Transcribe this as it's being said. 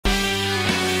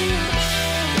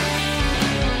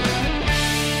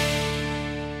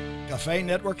Cafe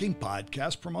Networking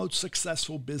Podcast promotes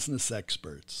successful business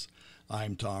experts.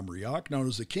 I'm Tom Rioch, known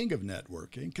as the King of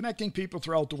Networking, connecting people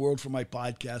throughout the world from my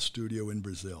podcast studio in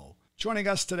Brazil. Joining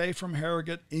us today from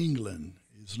Harrogate, England,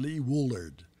 is Leigh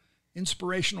Woolard,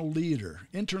 inspirational leader,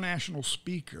 international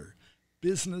speaker,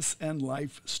 business and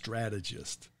life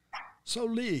strategist. So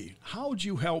Leigh, how do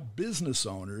you help business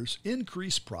owners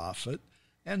increase profit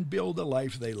and build a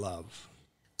life they love?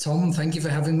 Tom, thank you for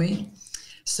having me.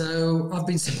 So I've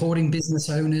been supporting business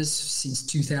owners since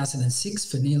 2006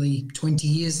 for nearly 20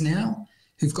 years now,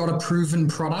 who've got a proven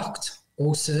product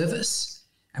or service,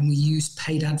 and we use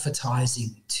paid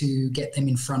advertising to get them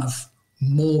in front of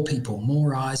more people,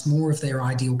 more eyes, more of their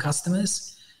ideal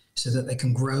customers, so that they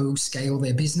can grow, scale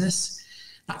their business.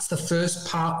 That's the first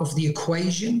part of the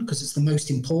equation because it's the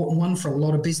most important one for a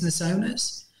lot of business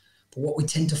owners. But what we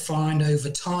tend to find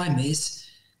over time is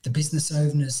the business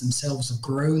owners themselves have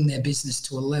grown their business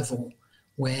to a level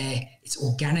where it's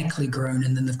organically grown,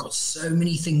 and then they've got so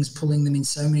many things pulling them in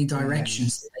so many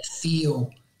directions that they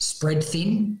feel spread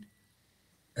thin,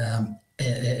 an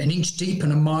inch deep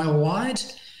and a mile wide,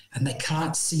 and they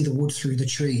can't see the wood through the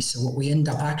trees. So what we end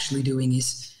up actually doing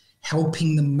is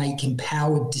helping them make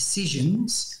empowered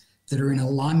decisions that are in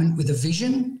alignment with a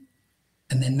vision.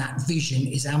 And then that vision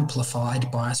is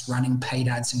amplified by us running paid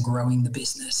ads and growing the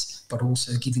business, but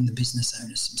also giving the business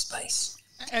owners some space.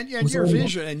 And your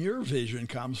vision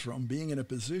comes from being in a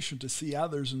position to see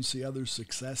others and see others'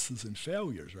 successes and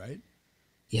failures, right?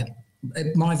 Yeah.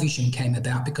 My vision came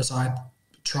about because I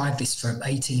tried this for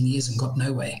 18 years and got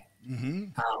nowhere. Mm-hmm.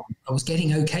 I was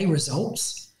getting okay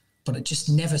results, but it just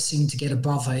never seemed to get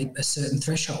above a certain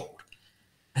threshold.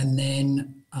 And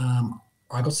then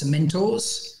I got some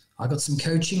mentors. I got some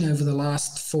coaching over the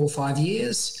last 4 or 5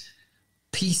 years,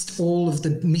 pieced all of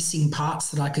the missing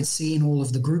parts that I could see in all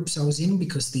of the groups I was in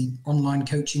because the online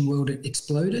coaching world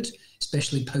exploded,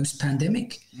 especially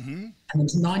post-pandemic. Mm-hmm. And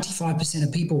 95%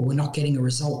 of people were not getting a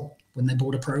result when they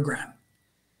bought a program.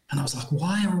 And I was like,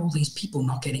 why are all these people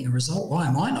not getting a result? Why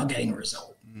am I not getting a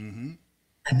result? Mm-hmm.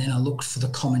 And then I looked for the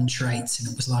common traits, and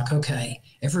it was like, okay,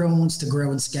 everyone wants to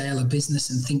grow and scale a business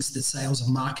and thinks that sales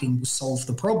and marketing will solve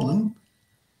the problem.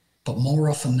 But more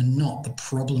often than not, the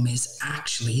problem is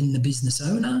actually in the business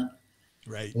owner.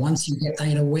 Right. Once you get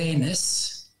that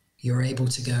awareness, you're able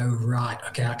to go, right,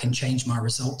 okay, I can change my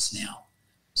results now.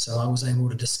 So I was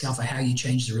able to discover how you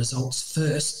change the results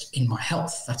first in my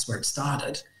health. That's where it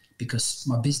started, because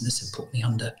my business had put me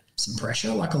under some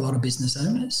pressure, like a lot of business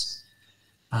owners.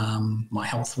 My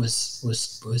health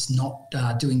was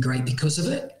not doing great because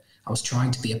of it. I was trying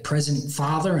to be a present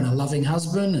father and a loving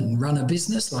husband and run a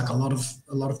business like a lot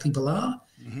of people are.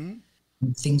 Mm-hmm.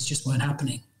 And things just weren't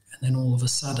happening. And then all of a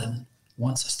sudden,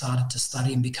 once I started to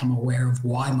study and become aware of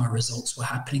why my results were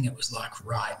happening, it was like,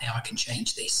 right, now I can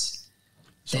change this.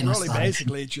 So then really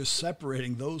basically just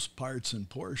separating those parts and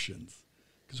portions,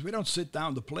 because we don't sit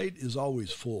down. The plate is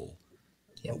always full,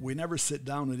 yep. But we never sit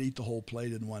down and eat the whole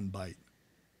plate in one bite.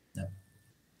 No.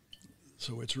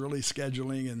 So it's really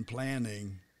scheduling and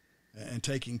planning and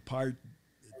taking part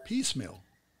piecemeal.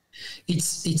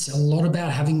 It's a lot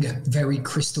about having a very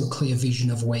crystal clear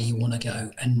vision of where you want to go,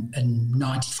 and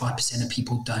 95% of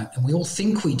people don't. And we all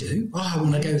think we do. Oh, I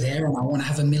want to go there, and I want to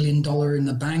have $1 million in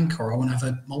the bank, or I want to have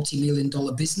a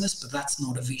multi-million-dollar business, but that's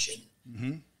not a vision.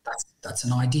 Mm-hmm. That's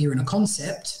an idea and a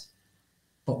concept.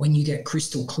 But when you get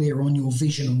crystal clear on your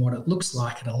vision and what it looks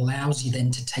like, it allows you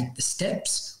then to take the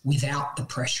steps without the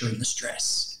pressure and the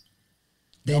stress.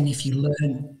 Then if you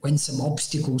learn when some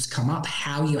obstacles come up,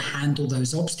 how you handle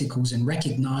those obstacles and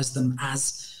recognize them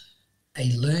as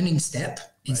a learning step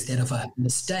instead of a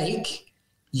mistake,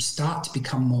 you start to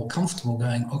become more comfortable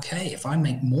going, okay, if I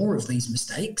make more of these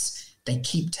mistakes, they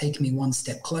keep taking me one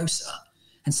step closer.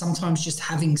 And sometimes just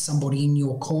having somebody in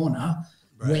your corner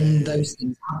when those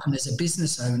things happen as a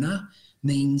business owner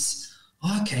means,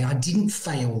 okay, I didn't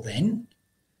fail then.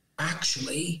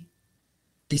 Actually,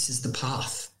 this is the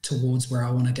path towards where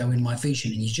I want to go in my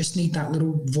vision. And you just need that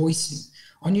little voice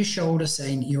on your shoulder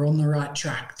saying, you're on the right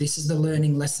track. This is the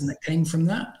learning lesson that came from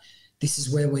that. This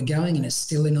is where we're going, and it's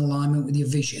still in alignment with your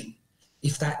vision.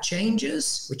 If that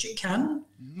changes, which it can,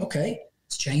 okay,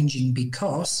 it's changing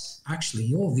because actually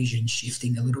your vision's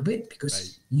shifting a little bit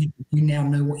because you now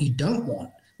know what you don't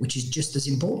want, which is just as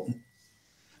important.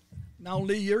 Now,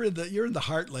 Leigh, you're in the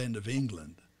heartland of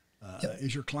England. Yep.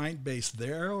 Is your client base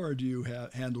there, or do you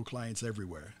handle clients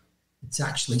everywhere? It's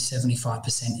actually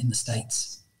 75% in the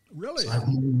States. Really? So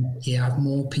I have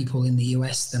more people in the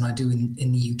US than I do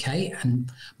in the UK.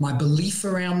 And my belief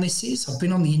around this is, I've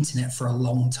been on the internet for a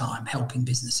long time helping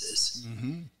businesses.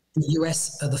 Mm-hmm. The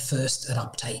US are the first at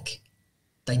uptake.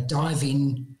 They dive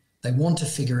in They want to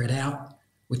figure it out,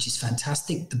 which is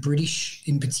fantastic. The British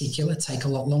in particular take a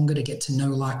lot longer to get to know,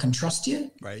 like, and trust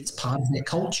you. Right. It's part of their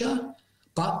culture,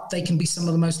 but they can be some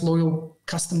of the most loyal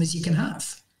customers you can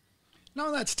have. No,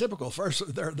 that's typical.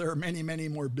 First, there are many, many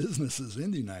more businesses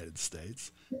in the United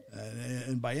States.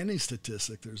 And by any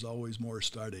statistic, there's always more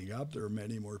starting up. There are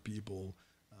many more people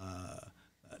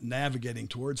navigating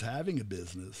towards having a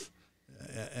business.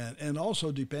 And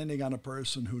also depending on a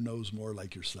person who knows more,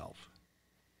 like yourself.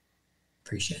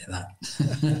 Appreciate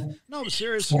that. No, but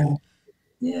seriously.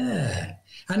 Yeah.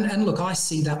 And look, I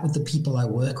see that with the people I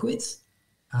work with.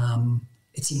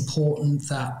 It's important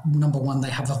that, number one, they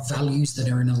have values that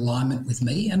are in alignment with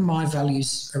me, and my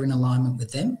values are in alignment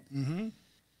with them.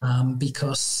 Mm-hmm.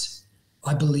 Because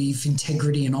I believe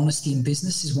integrity and honesty in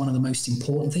business is one of the most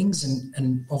important things.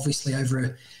 And obviously over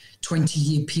a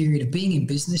 20-year period of being in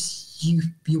business,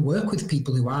 you work with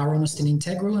people who are honest and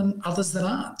integral and others that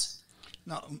aren't.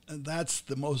 Now, that's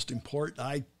the most important,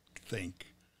 I think,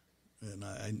 and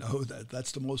I know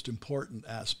that's the most important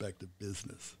aspect of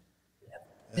business.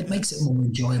 It makes it more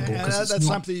enjoyable. And that's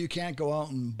something you can't go out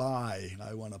and buy.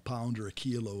 I want a pound or a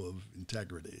kilo of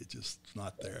integrity. It's just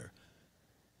not there.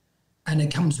 And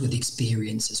it comes with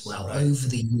experience as well. Right. Over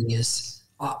the years,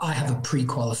 I have a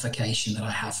pre-qualification that I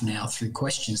have now through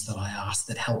questions that I ask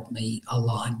that help me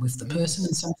align with the person.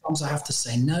 And sometimes I have to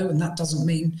say no, and that doesn't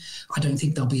mean I don't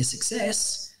think they'll be a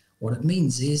success. What it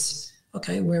means is,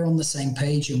 okay, we're on the same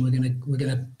page, and we're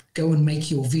gonna go and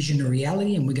make your vision a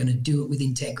reality, and we're going to do it with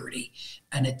integrity.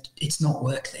 And it's not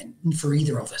work then for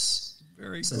either of us.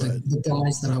 Very so good. The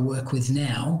guys that I work with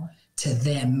now, to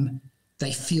them,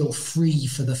 they feel free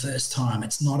for the first time.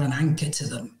 It's not an anchor to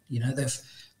them. You know,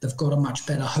 they've got a much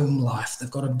better home life. They've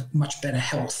got a much better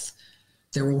health.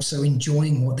 They're also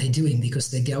enjoying what they're doing because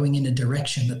they're going in a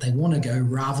direction that they want to go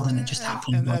rather than it just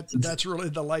happening. And that's really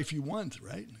the life you want,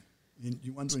 right?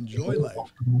 You want to enjoy life.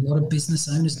 A lot of business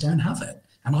owners don't have it.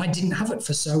 And I didn't have it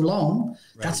for so long.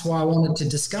 Right. That's why I wanted to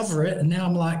discover it. And now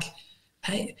I'm like,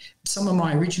 hey, some of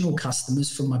my original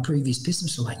customers from my previous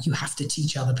business were like, you have to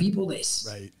teach other people this.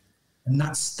 Right. And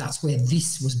that's where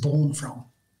this was born from.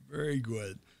 Very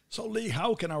good. So, Leigh,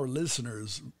 how can our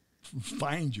listeners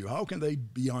find you? How can they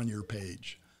be on your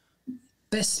page?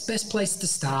 Best place to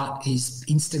start is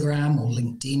Instagram or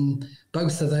LinkedIn.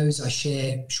 Both of those I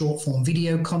share short form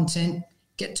video content.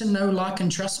 Get to know, like, and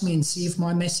trust me and see if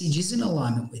my message is in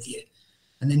alignment with you.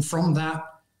 And then from that,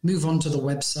 move on to the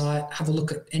website, have a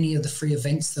look at any of the free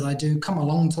events that I do. Come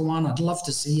along to one. I'd love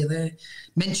to see you there.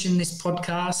 Mention this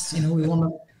podcast. You know, we want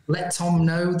to let Tom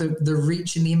know the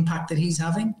reach and the impact that he's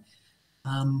having.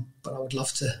 But I would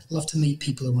love to meet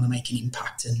people who want to make an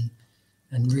impact and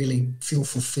really feel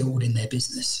fulfilled in their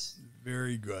business.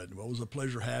 Very good. Well, it was a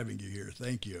pleasure having you here.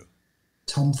 Thank you.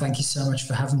 Tom, thank you so much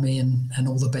for having me, and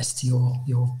all the best to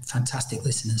your fantastic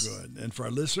listeners. Good. And for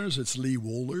our listeners, it's Leigh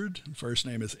Woolard. First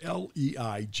name is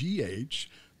Leigh.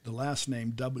 The last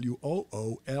name Woolard.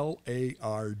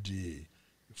 You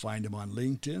find him on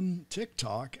LinkedIn,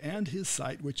 TikTok, and his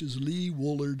site, which is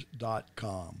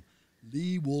LeighWoolard.com.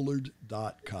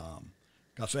 LeighWoolard.com.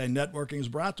 Cafe Networking is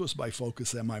brought to us by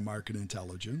Focus MI Market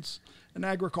Intelligence, an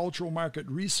agricultural market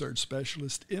research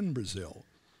specialist in Brazil.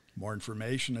 More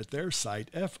information at their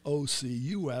site,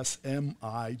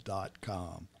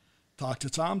 focusmi.com. Talk to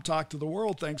Tom, talk to the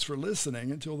world. Thanks for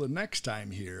listening. Until the next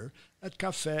time here at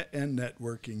Cafe and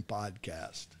Networking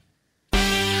Podcast.